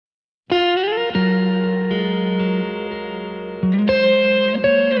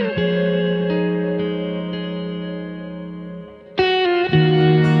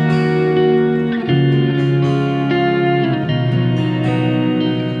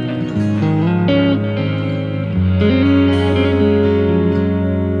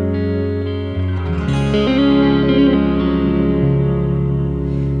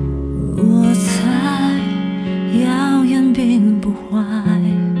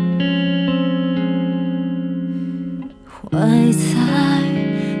坏在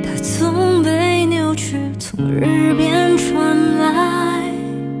它总被扭曲从耳边传来，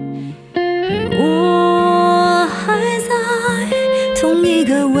而我还在同一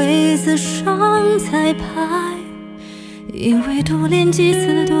个位子上彩排，以为多练几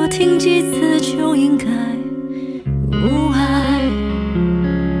次多听几次就应该无碍，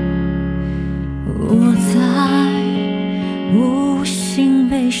我在无形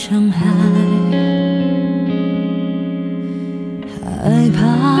被伤害，害怕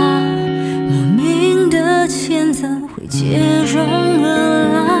莫名的谴责会接踵而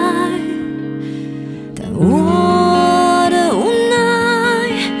来，但我的无奈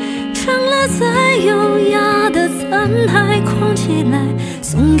成了最优雅的残骸，框起来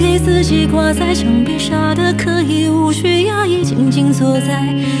送给自己，挂在墙壁，傻得可以，无需讶异，静静坐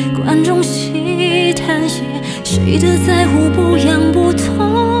在观众席叹息，谁的在乎不痒不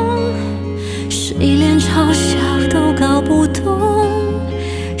痛，谁连嘲笑都搞不懂，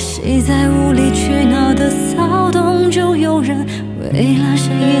谁在无理取闹的骚动，就有人为了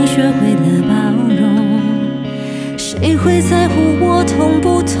声音学会了包容，谁会在乎我痛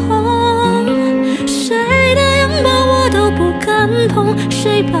不痛，谁的拥抱我都不敢碰，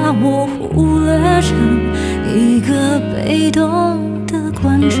谁把我忽略成一个被动的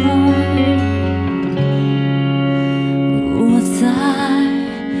观众，我在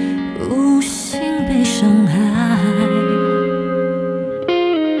无形被伤害，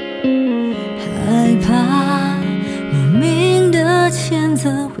害怕莫名的谴责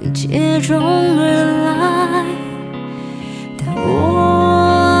会接踵而来，但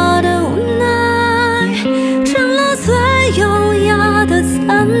我的无奈成了最优雅的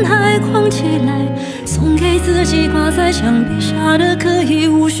残骸，框起来送给自己，挂在墙壁，傻得可以，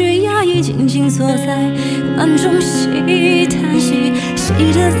无需讶异，静静坐在观众席叹息，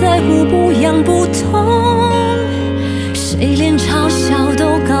谁的在乎不痒不痛，谁连嘲笑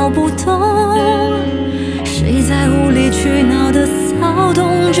都搞不懂，谁在无理取闹的骚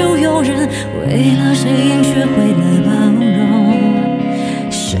动，就有人为了声音学会了包容，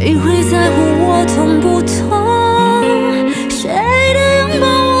谁会在乎我痛不痛，谁的拥抱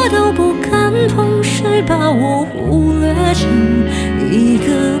我都不敢碰，谁把我忽略成一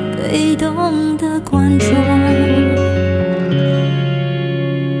个被动的观众，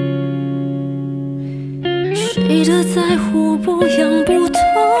谁的在乎不痒不痛，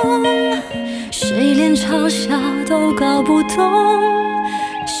谁连嘲笑都搞不懂，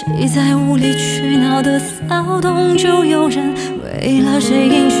谁在无理取闹的骚动，就有人为了声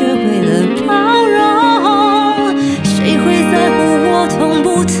音学会了包容，谁会在乎我痛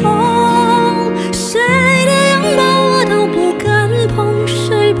不痛，谁的拥抱我都不敢碰，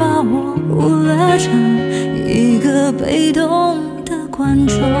谁把我忽略成一个被动的观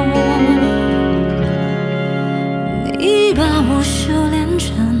众，你把我修炼成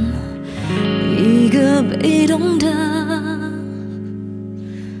一个被动的